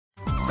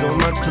so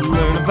much to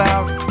learn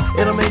about.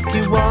 It'll make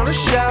you wanna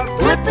shout,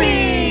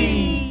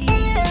 Blippi!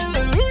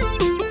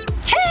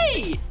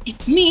 Hey,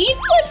 it's me,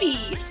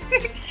 Blippi!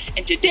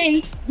 And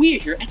today, we're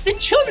here at the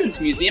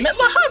Children's Museum at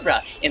La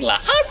Habra in La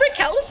Habra,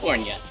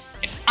 California.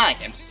 And I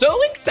am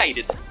so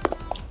excited.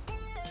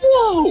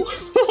 Whoa,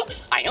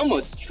 I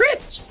almost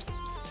tripped.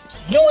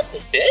 You know what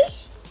this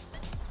is?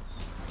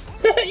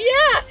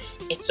 Yeah,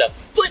 it's a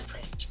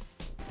footprint.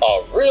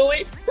 A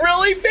really,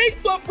 really big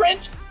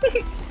footprint.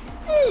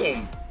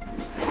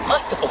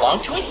 Must have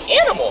belonged to an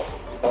animal,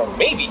 or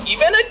maybe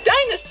even a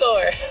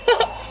dinosaur.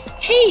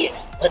 Hey,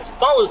 let's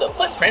follow the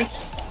footprints.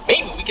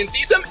 Maybe we can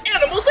see some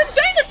animals and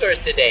dinosaurs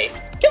today.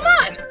 Come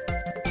on.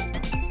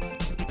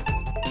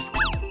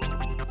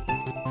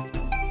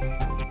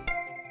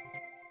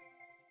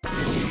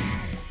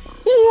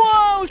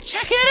 Whoa,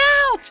 check it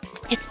out.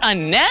 It's a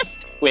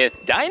nest with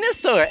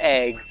dinosaur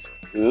eggs.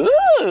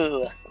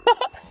 Ooh.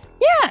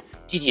 Yeah,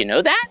 did you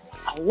know that?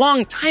 A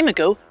long time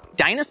ago,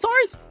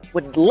 dinosaurs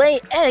would lay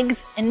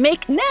eggs and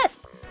make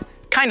nests.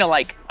 Kind of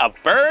like a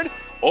bird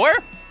or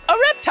a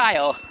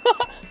reptile.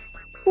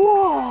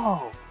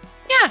 Whoa.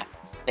 Yeah,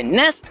 the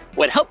nest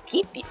would help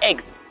keep the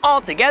eggs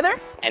all together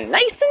and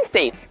nice and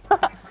safe.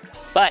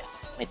 But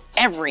with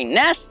every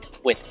nest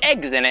with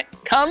eggs in it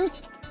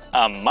comes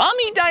a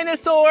mommy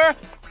dinosaur.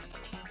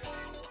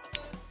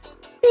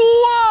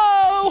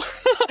 Whoa!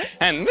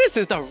 And this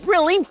is a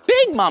really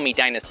big mommy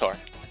dinosaur.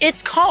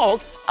 It's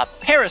called a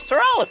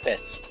Parasaur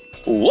Olfus.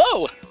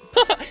 Whoa!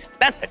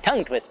 That's a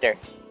tongue twister.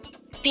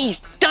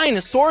 These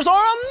dinosaurs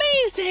are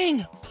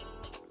amazing!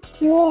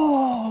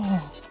 Whoa!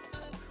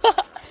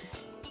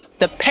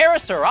 The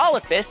Parasaur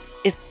Olfus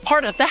is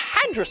part of the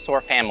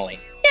Hadrosaur family.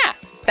 Yeah,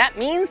 that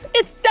means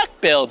it's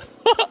duck-billed.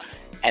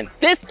 And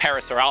this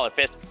Parasaur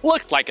Olfus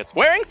looks like it's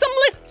wearing some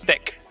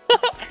lipstick.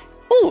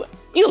 Ooh,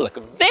 you look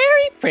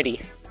very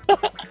pretty.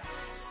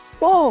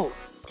 Whoa,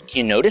 did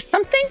you notice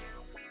something?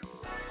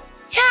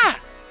 Yeah,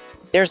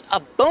 there's a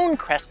bone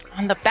crest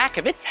on the back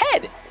of its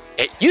head.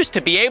 It used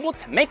to be able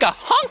to make a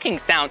honking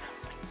sound by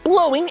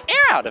blowing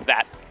air out of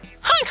that.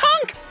 Honk,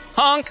 honk,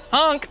 honk,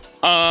 honk,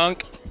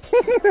 honk.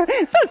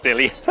 So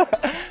silly.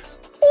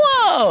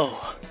 Whoa.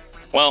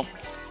 Well,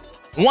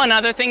 one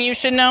other thing you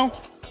should know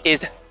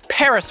is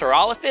Parasaur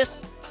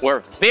Olfus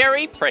were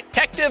very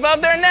protective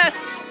of their nest.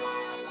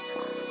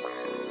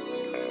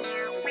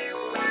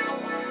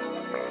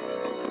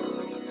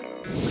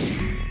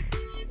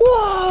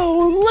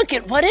 Whoa, look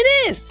at what it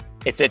is.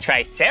 It's a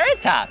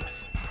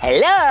Triceratops.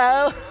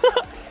 Hello.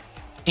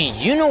 Do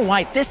you know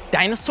why this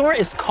dinosaur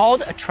is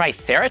called a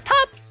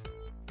Triceratops?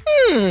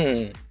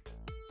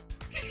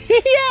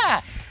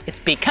 Yeah, it's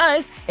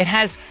because it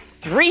has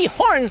 3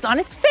 horns on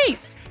its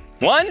face.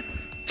 1,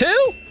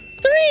 2,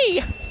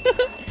 3.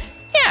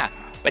 Yeah,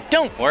 but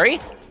don't worry.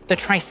 The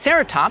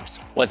Triceratops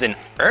was an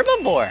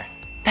herbivore.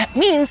 That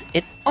means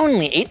it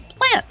only ate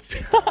plants.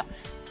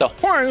 The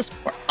horns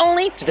were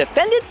only to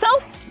defend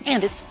itself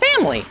and its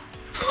family.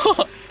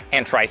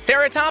 And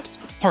Triceratops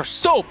are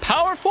so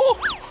powerful,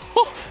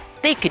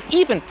 they could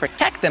even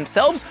protect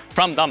themselves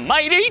from the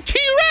mighty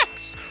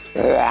T-Rex.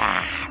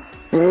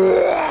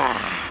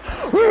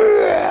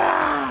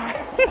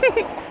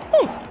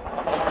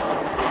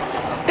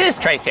 This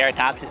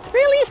Triceratops is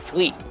really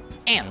sweet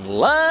and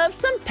loves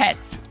some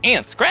pets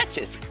and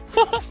scratches.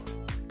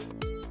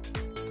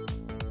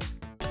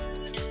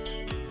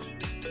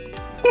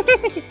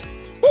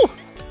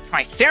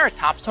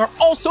 Triceratops are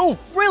also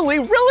really,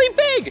 really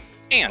big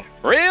and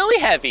really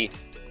heavy.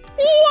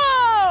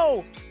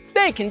 Whoa!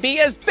 They can be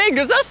as big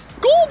as a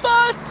school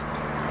bus.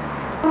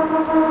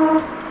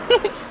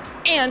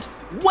 And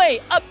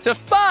weigh up to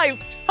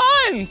 5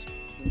 tons.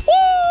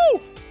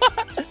 Woo!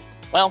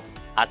 Well,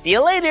 I'll see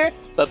you later.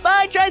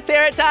 Bye-bye,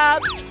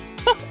 Triceratops.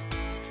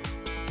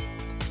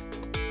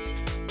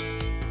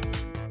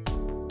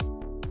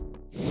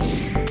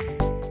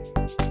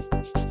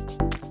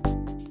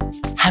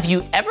 Have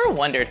you ever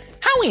wondered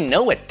how we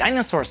know what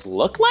dinosaurs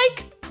look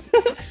like?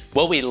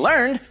 Well, we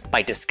learned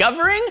by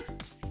discovering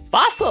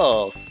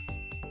fossils.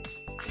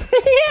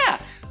 Yeah,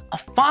 a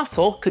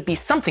fossil could be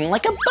something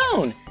like a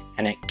bone,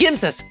 and it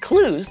gives us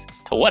clues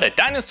to what a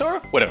dinosaur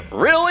would have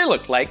really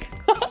looked like.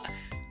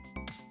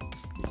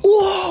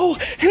 Whoa,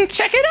 and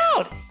check it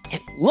out.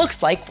 It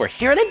looks like we're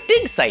here at a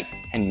dig site,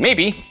 and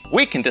maybe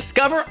we can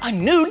discover a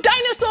new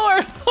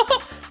dinosaur.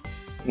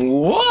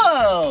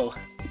 Whoa,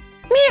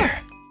 mirror,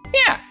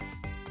 yeah.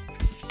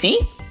 See,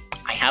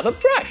 I have a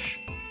brush.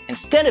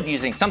 Instead of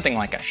using something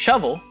like a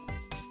shovel,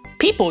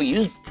 people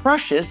use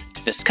brushes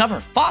to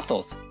discover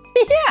fossils.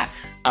 Yeah,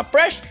 a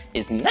brush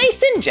is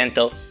nice and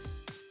gentle.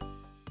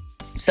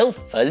 So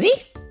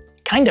fuzzy,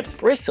 kind of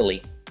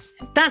bristly.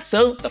 And that's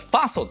so the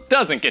fossil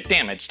doesn't get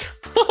damaged.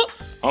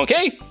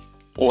 Okay,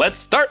 let's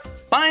start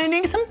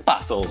finding some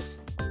fossils.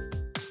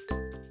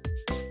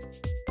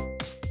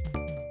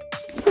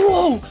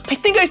 Whoa, I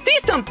think I see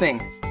something.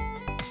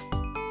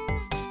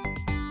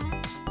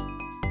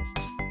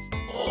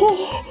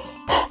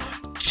 Oh,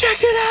 check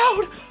it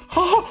out.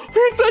 Oh,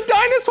 it's a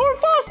dinosaur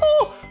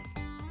fossil.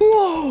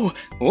 Whoa,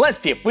 Let's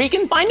see if we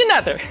can find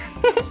another.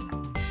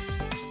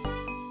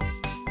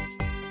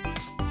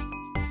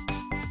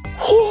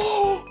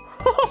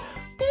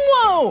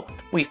 Whoa!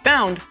 We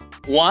found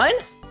 1,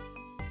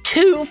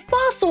 2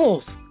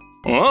 fossils.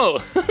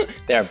 Whoa,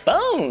 they're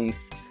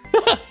bones.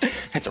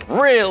 It's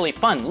really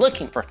fun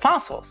looking for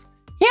fossils.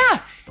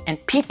 Yeah,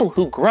 and people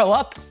who grow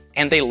up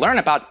and they learn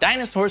about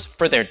dinosaurs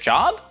for their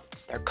job,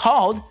 they're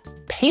called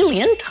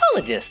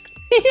paleontologists.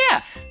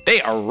 Yeah,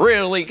 they are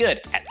really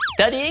good at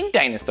studying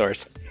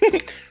dinosaurs.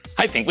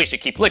 I think we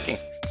should keep looking.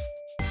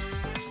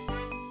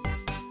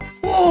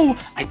 Whoa,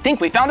 I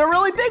think we found a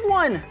really big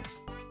one.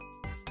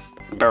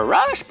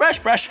 Brush, brush,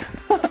 brush.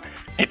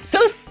 It's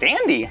so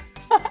sandy.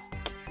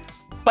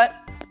 But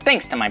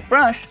thanks to my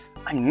brush,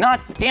 I'm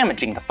not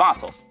damaging the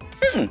fossil.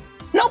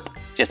 Nope,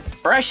 just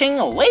brushing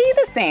away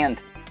the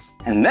sand.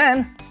 And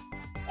then,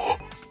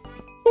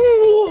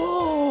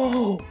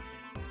 whoa,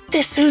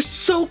 this is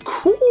so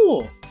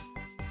cool.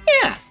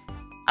 Yeah,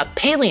 a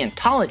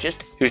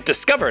paleontologist who's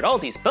discovered all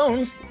these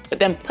bones, but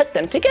then put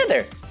them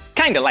together,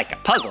 kind of like a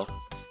puzzle.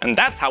 And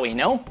that's how we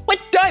know what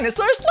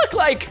dinosaurs look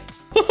like.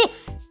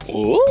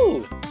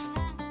 Ooh.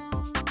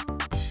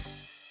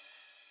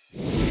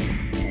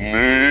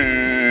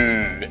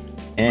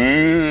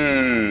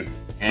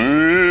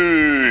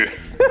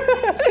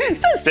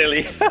 So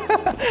silly.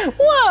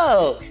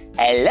 Whoa,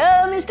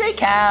 hello, Mr.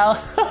 Cow.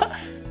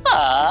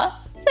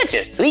 Aw, such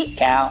a sweet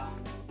cow.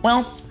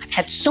 Well, I've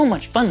had so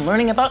much fun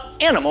learning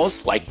about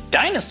animals like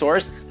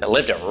dinosaurs that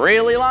lived a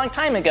really long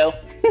time ago.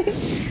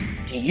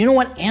 Do you know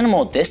what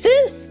animal this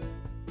is?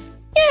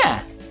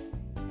 Yeah,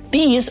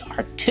 these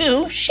are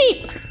 2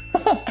 sheep.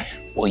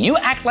 Will you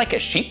act like a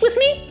sheep with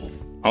me?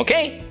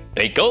 Okay,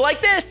 they go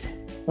like this.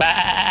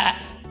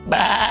 Ba,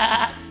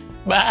 ba,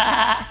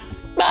 ba,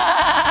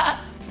 ba.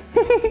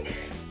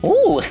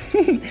 Ooh,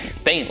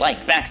 they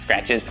like back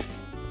scratches.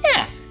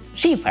 Yeah,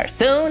 sheep are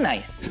so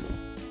nice.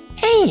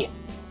 Hey,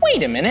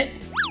 wait a minute.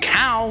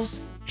 Cows,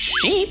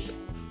 sheep?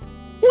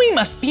 We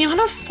must be on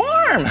a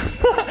farm.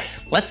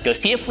 Let's go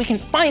see if we can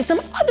find some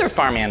other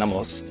farm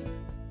animals.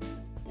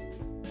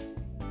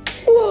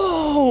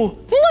 Whoa,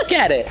 look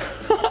at it.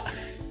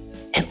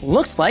 It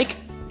looks like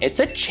it's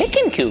a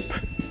chicken coop.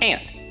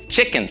 And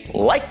chickens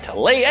like to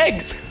lay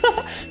eggs.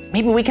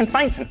 Maybe we can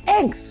find some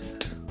eggs.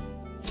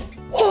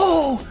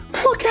 Whoa,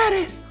 look at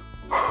it.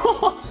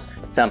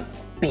 Some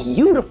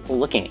beautiful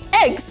looking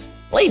eggs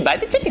laid by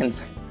the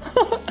chickens.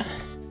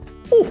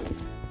 Ooh,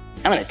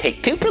 I'm gonna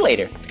take 2 for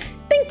later.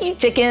 Thank you,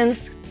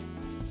 chickens.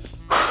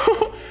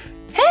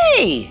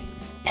 Hey,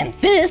 and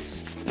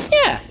this,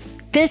 yeah,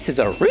 this is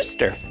a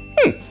rooster.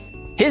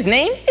 His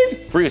name is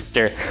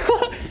Brewster,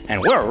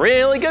 and we're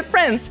really good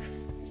friends.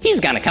 He's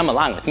gonna come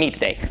along with me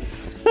today.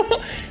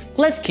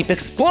 Let's keep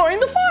exploring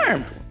the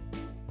farm.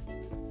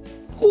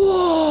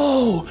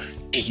 Whoa,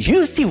 do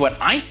you see what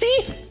I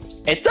see?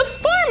 It's a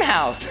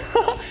farmhouse.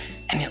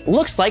 And it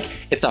looks like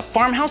it's a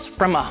farmhouse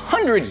from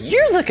 100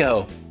 years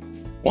ago.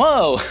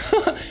 Whoa,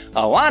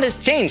 a lot has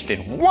changed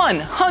in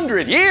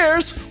 100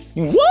 years.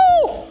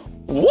 Whoa,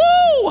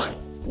 whoa,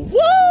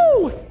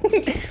 whoa.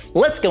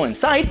 Let's go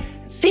inside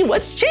and see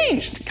what's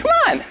changed. Come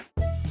on.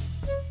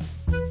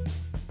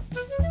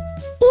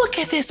 Look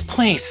at this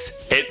place.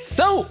 It's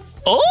so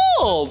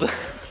old.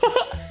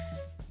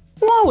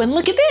 Whoa, and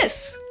look at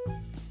this.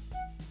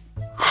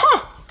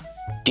 Huh,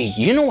 do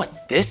you know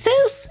what this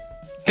is?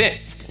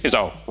 This is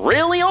a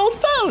really old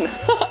phone.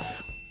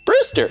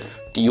 Brewster,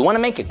 do you want to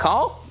make a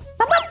call?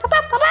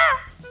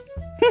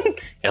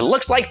 It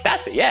looks like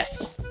that's a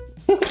yes.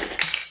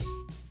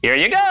 Here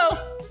you go.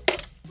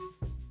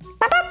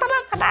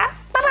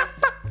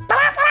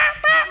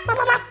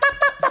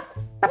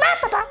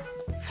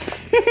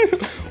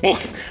 Well,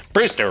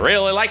 Brewster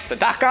really likes to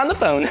talk on the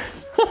phone.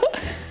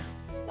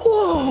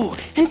 Whoa,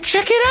 and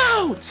check it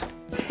out.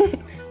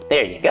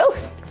 There you go.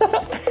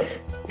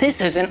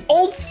 This is an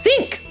old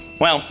sink.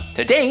 Well,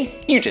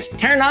 today you just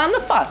turn on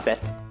the faucet.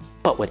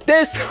 But with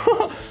this,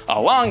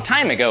 a long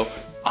time ago,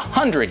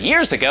 100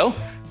 years ago,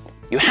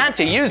 you had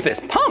to use this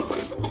pump.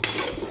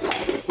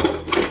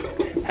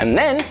 And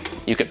then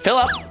you could fill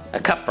up a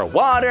cup for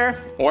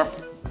water or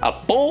a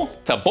bowl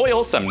to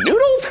boil some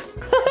noodles.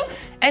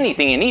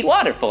 Anything you need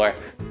water for.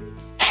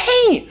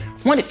 Hey,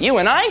 what if you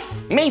and I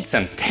made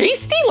some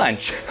tasty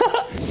lunch?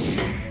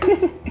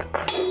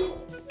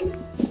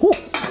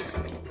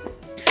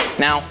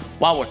 Now,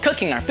 while we're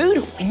cooking our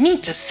food, we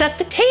need to set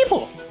the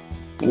table.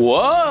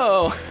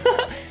 Whoa,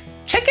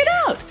 check it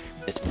out.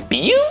 This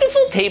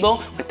beautiful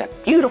table with a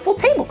beautiful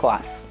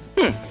tablecloth.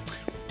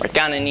 We're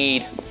gonna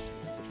need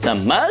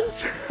some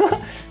mugs,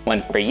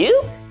 one for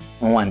you,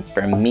 one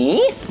for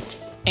me,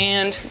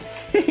 and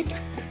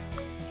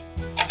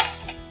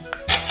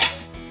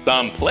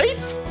some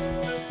plates.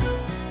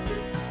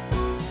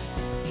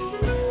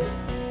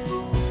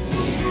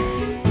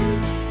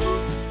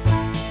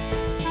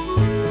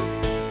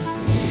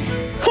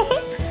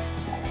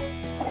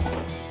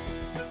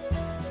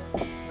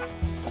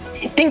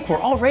 I think we're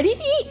all ready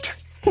to eat.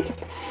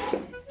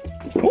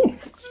 Ooh,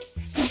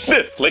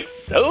 this looks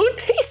so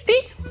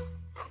tasty.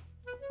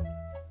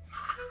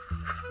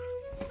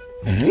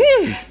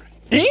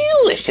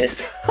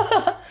 Delicious.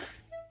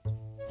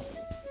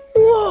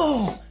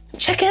 Whoa,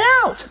 check it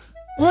out.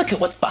 Look at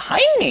what's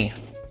behind me.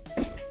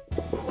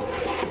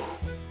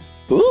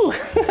 Ooh,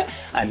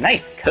 a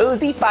nice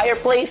cozy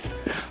fireplace.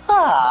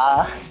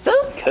 Ah, so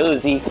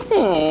cozy.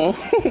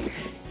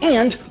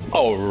 And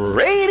a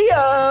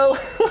radio.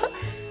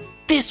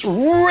 This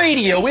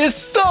radio is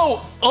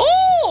so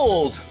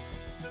old.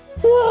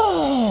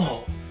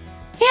 Whoa.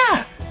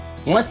 Yeah,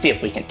 let's see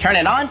if we can turn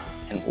it on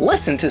and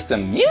listen to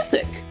some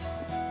music.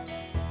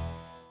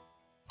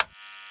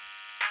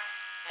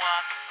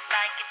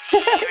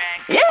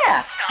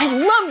 Yeah, I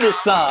love this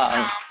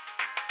song.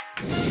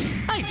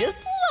 I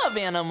just love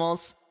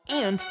animals.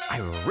 And I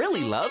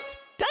really love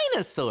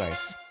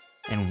dinosaurs.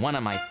 And one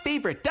of my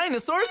favorite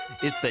dinosaurs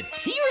is the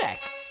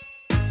T-Rex.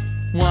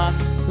 Walk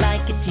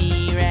like a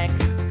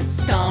T-Rex.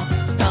 Stomp,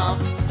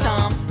 stomp,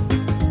 stomp.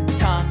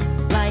 Talk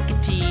like a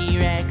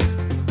T-Rex.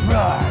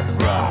 Roar,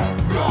 roar,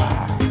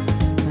 roar.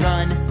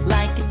 Run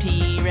like a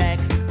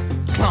T-Rex.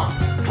 Clomp,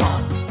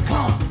 clomp,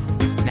 clomp.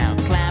 Now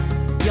clap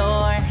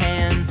your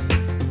hands.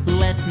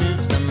 Let's move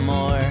some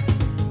more.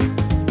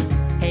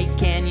 Hey,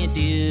 can you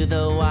do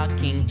the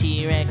walking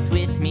T-Rex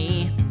with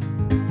me?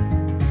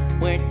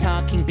 We're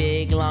talking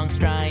big, long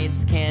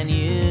strides, can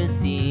you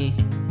see?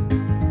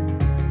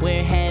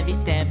 We're heavy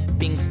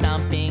stepping,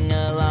 stomping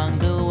along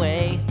the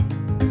way.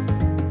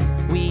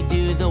 We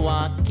do the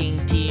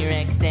walking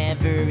T-Rex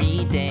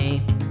every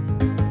day.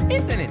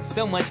 Isn't it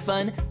so much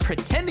fun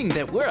pretending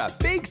that we're a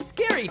big,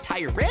 scary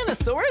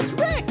Tyrannosaurus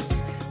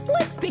Rex?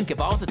 Let's think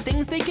of all the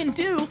things they can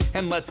do,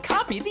 and let's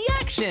copy the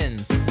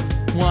actions.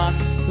 Walk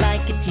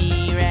like a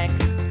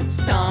T-Rex.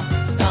 Stomp,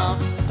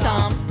 stomp,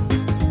 stomp.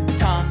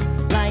 Talk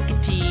like a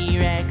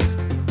T-Rex.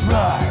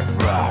 Roar,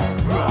 roar,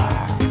 roar.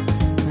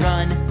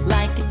 Run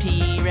like a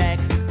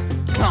T-Rex.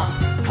 Clomp,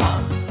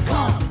 clomp,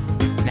 clomp.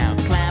 Now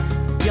clap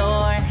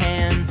your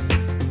hands.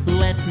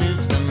 Let's move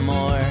some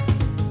more.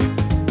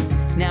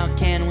 Now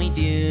can we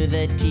do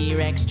the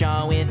T-Rex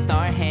jaw with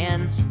our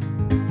hands?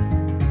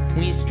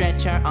 We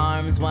stretch our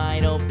arms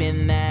wide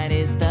open, that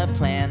is the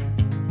plan.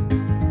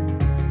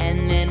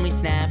 And then we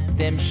snap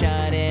them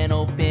shut and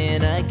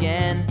open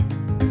again.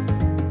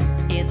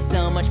 It's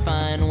so much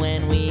fun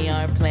when we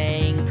are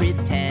playing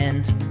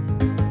pretend.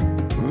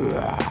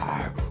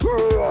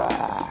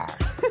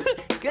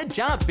 Good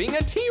job being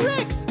a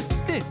T-Rex!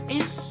 This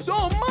is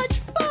so much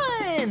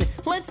fun!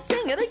 Let's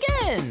sing it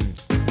again!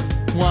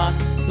 Walk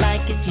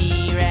like a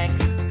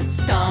T-Rex.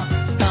 Stomp,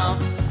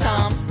 stomp,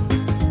 stomp.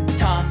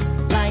 Talk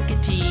like a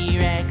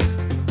T-Rex.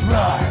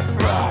 Roar,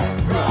 roar,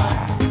 roar.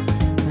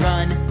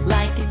 Run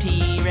like a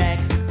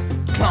T-Rex.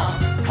 Clomp,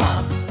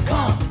 clomp,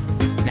 clomp.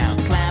 Now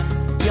clap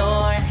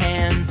your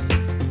hands.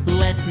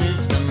 Let's move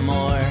some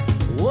more.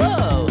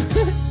 Whoa,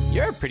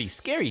 you're a pretty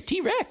scary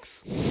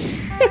T-Rex.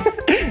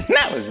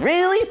 That was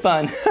really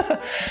fun.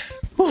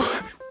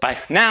 But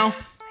now,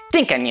 I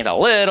think I need a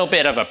little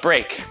bit of a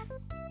break.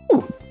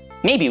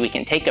 Maybe we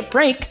can take a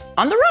break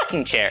on the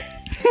rocking chair.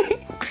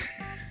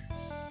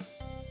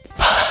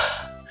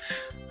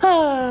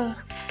 Whoa.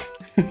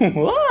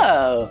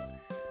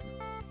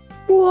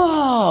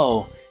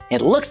 Whoa.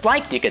 It looks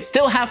like you could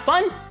still have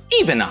fun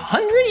even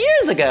 100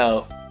 years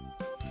ago.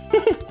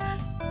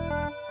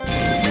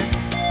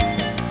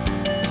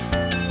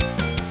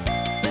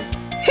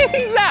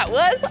 That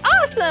was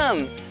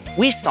awesome.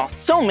 We saw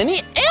so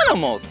many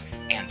animals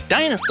and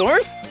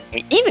dinosaurs.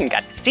 We even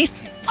got to see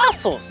some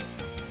fossils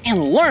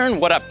and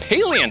learn what a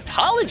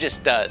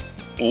paleontologist does.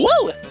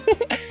 Whoa!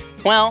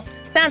 Well,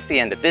 that's the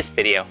end of this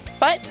video.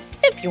 But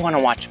if you want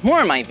to watch more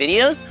of my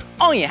videos,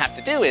 all you have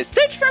to do is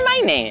search for my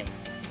name.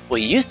 Will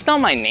you spell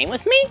my name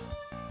with me?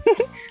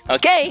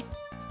 Okay.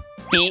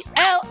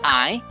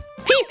 B-L-I-P-P-I.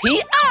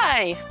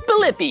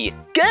 Blippi.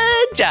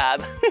 Good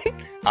job.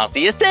 I'll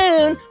see you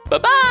soon.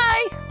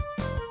 Bye-bye.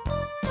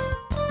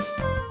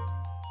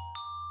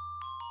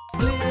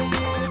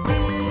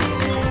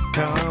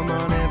 Come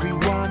on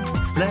everyone,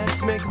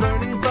 let's make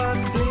learning fun.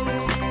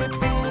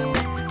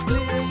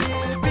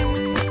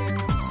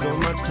 So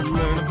much to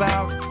learn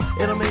about,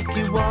 it'll make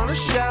you wanna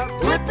shout,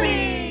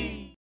 Blippi!